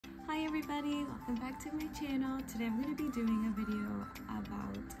Hi everybody, welcome back to my channel. Today I'm going to be doing a video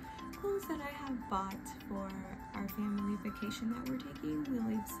about clothes that I have bought for our family vacation that we're taking. We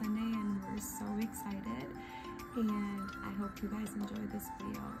leave Sunday and we're so excited, and I hope you guys enjoy this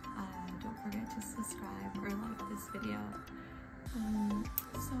video. Don't forget to subscribe or like this video.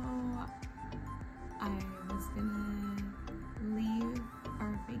 So I was gonna leave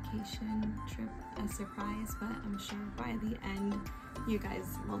our vacation trip a surprise, but I'm sure by the end you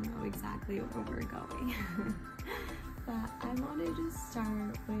guys will know exactly where we're going. But I wanted to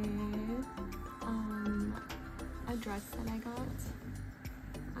start with a dress that I got.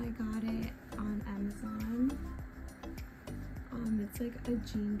 I got it on Amazon. It's like a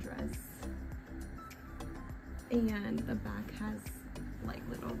jean dress, and the back has like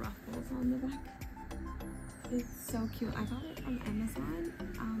little ruffles on the back. It's so cute. I got it from Amazon.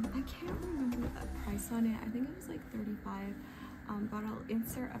 I can't remember the price on it. I think it was like $35. But I'll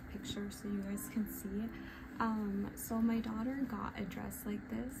insert a picture so you guys can see. So my daughter got a dress like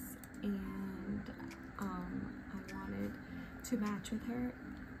this, and I wanted to match with her.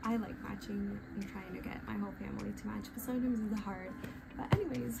 I like matching and trying to get my whole family to match, but sometimes it's hard. But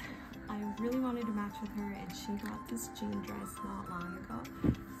anyways, I really wanted to match with her, and she got this jean dress not long ago.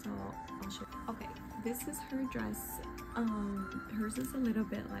 So I'll show you. Okay, this is her dress. Hers is a little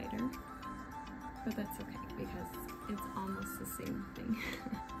bit lighter, but that's okay because it's almost the same thing.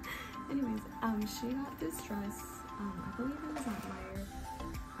 Anyways, she got this dress. I believe it was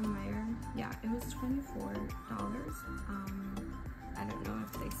at Meijer. Yeah, it was $24. I don't know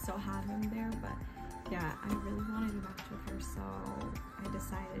if they still have them there, but yeah, I really wanted to match with her, so I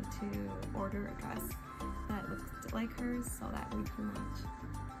decided to order a dress that looked like hers so that we could match.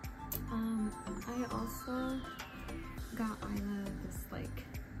 I also got Isla this like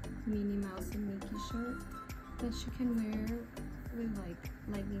Minnie Mouse and Mickey shirt that she can wear with like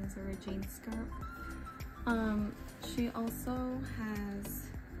leggings or a jean skirt. She also has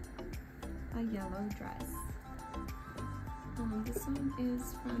a yellow dress. This one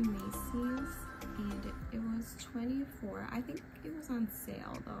is from Macy's, and it was $24. I think it was on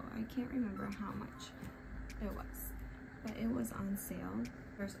sale though. I can't remember how much it was, but it was on sale.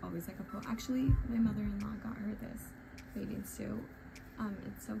 There's always like a quote. Actually, my mother-in-law got her this bathing suit.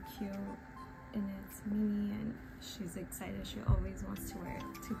 It's so cute, and it's Minnie, and she's excited. She always wants to wear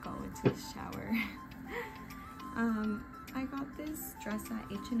it to go into the shower. I got this dress at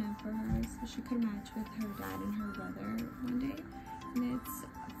H&M for her so she could match with her dad and her brother one day, and it's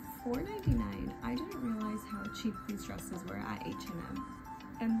 $4.99. I didn't realize how cheap these dresses were at H&M,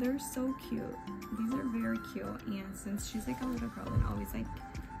 and they're so cute. These are very cute, and since she's like a little girl and always like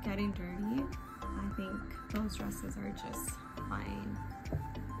getting dirty, I think those dresses are just fine.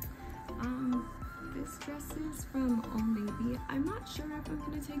 This dress is from Old Navy. I'm not sure if I'm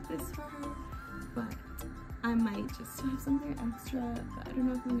gonna take this for her, but I might just to have something extra, but I don't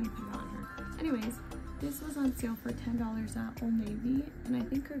know if I'm gonna put it on her. Anyways, this was on sale for $10 at Old Navy, and I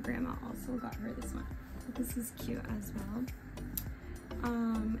think her grandma also got her this one. But this is cute as well.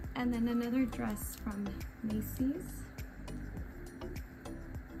 And then another dress from Macy's.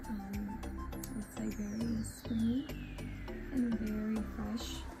 It's like very springy and very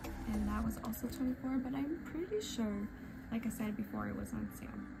fresh, and that was also $24, but I'm pretty sure, like I said before, it was on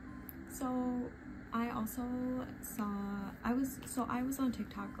sale. So I also saw, I was on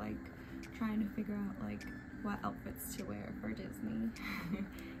TikTok like trying to figure out like what outfits to wear for Disney,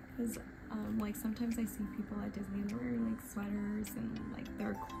 because like sometimes I see people at Disney wearing like sweaters and like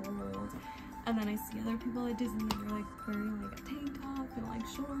they're cold, and then I see other people at Disney and they're like wearing like a tank top and like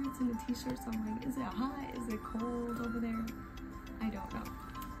shorts and a t-shirt. So I'm like, is it hot? Is it cold over there? I don't know.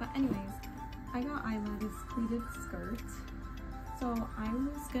 But anyways, I got Isla this pleated skirt. So I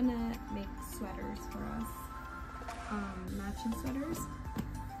was gonna make sweaters for us, matching sweaters,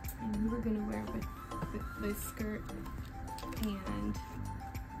 and we were gonna wear with the skirt and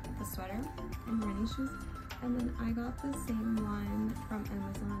the sweater and running shoes. And then I got the same one from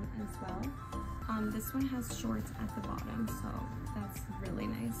Amazon as well. This one has shorts at the bottom, so that's really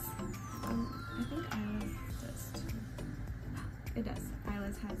nice. I think Isla's does too. It does.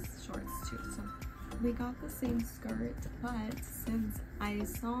 Isla's has shorts too. So we got the same skirt, but since I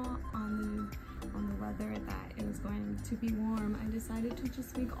saw on the weather that it was going to be warm, I decided to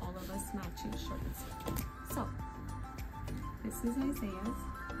just make all of us matching shirts. So this is Isaiah's.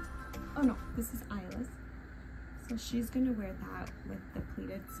 Oh no, this is Isla's. So she's gonna wear that with the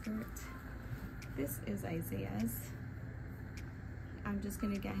pleated skirt. This is Isaiah's. I'm just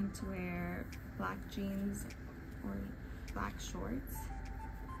gonna get him to wear black jeans or black shorts.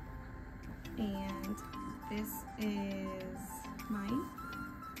 And this is mine.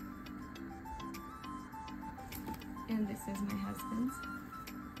 and this is my husband's.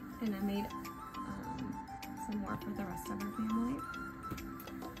 And I made some more for the rest of our family.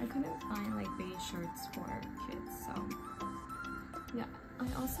 I couldn't find like beige shirts for kids, so yeah. I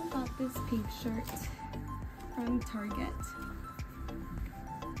also got this pink shirt from Target.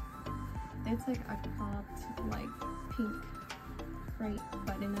 It's like a cropped, like pink straight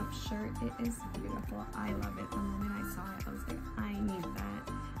button-up shirt. It is beautiful. I love it. The moment I saw it, I was like, I need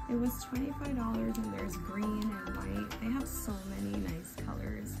that. It was $25 and there's green and white. They have so many nice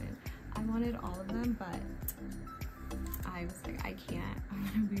colors and I wanted all of them, but I was like, I can't. I'm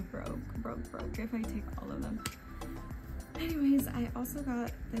gonna be broke if I take all of them. Anyways, I also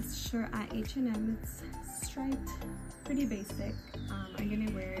got this shirt at H&M. It's striped, pretty basic. I'm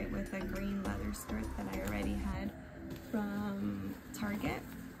gonna wear it with a green leather skirt that I already had from Target,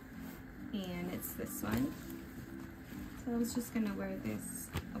 and it's this one. So I was just gonna wear this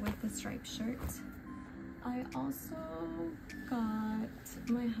with the striped shirt. I also got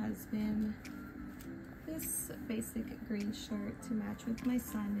my husband this basic green shirt to match with my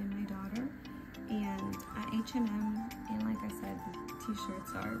son and my daughter, and at H&M, and like I said, the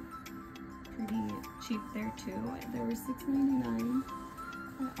t-shirts are pretty cheap there too. They were $6.99.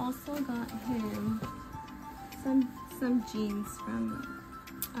 I also got him some jeans from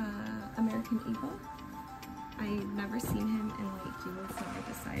American Eagle. I've never seen him in like jeans, so I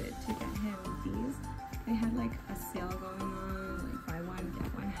decided to get him these. They had like a sale going on, like buy one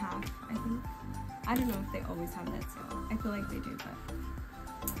get one half, I think. I don't know if they always have that sale. I feel like they do, but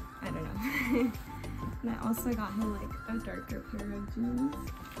I don't know. And I also got him like a darker pair of jeans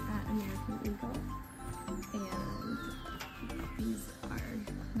at American Eagle, and these are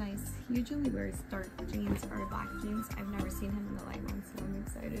nice. He usually wears dark jeans or black jeans. I've never seen him in the light one, so I'm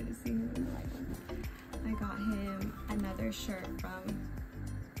excited to see him in the light one. I got him another shirt from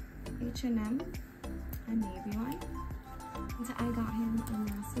H&M, a navy one. And I got him a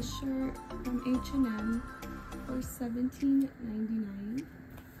NASA shirt from H&M for $17.99.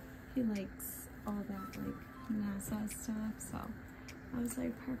 He likes all that like NASA stuff, so I was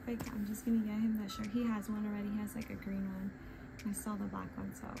like, perfect, I'm just gonna get him that shirt. He has one already. He has like a green one. I saw the black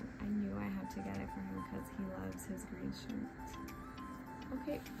one, so I knew I had to get it for him because he loves his green shirt.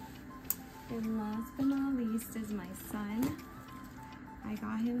 Okay, and last but not least is my son. I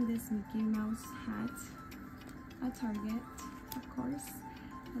got him this Mickey Mouse hat at Target, of course.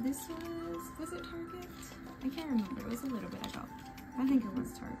 This was it Target? I can't remember. It was a little bit ago. I think it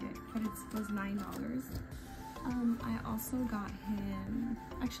was Target, but it was $9. I also got him,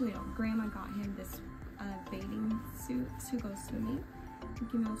 actually no, Grandma got him this bathing suit to go swimming.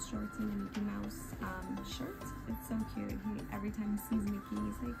 Mickey Mouse shorts and a Mickey Mouse shirt. It's so cute. Every time he sees Mickey,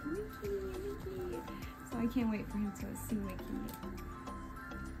 he's like, Mickey, Mickey. So I can't wait for him to see Mickey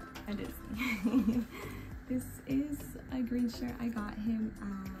at Disney. This is a green shirt I got him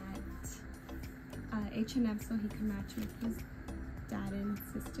at H&M so he can match with his dad and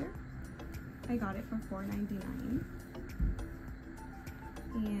sister. I got it for $4.99.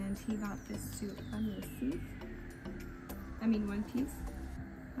 And he got this suit from Macy's. I mean, one piece.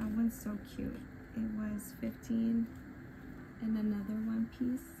 That one's so cute. It was $15 and another one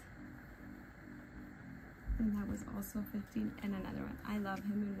piece. And that was also $15 and another one. I love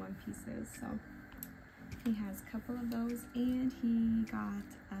him in one pieces, so he has a couple of those. And he got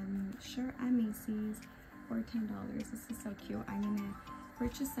a shirt at Macy's for $10. This is so cute. I'm gonna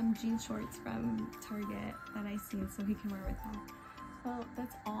purchase some jean shorts from Target that I seen so he can wear with that. Well,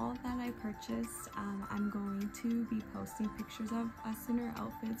 that's all that I purchased. I'm going to be posting pictures of us in our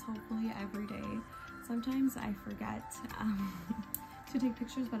outfits hopefully every day. Sometimes I forget to take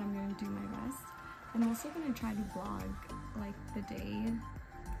pictures, but I'm going to do my best. I'm also going to try to vlog like the day,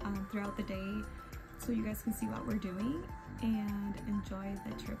 throughout the day, so you guys can see what we're doing and enjoy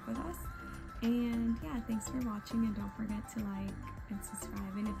the trip with us. And yeah, thanks for watching, and don't forget to like and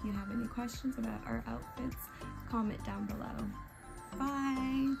subscribe. And if you have any questions about our outfits, comment down below.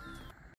 Bye!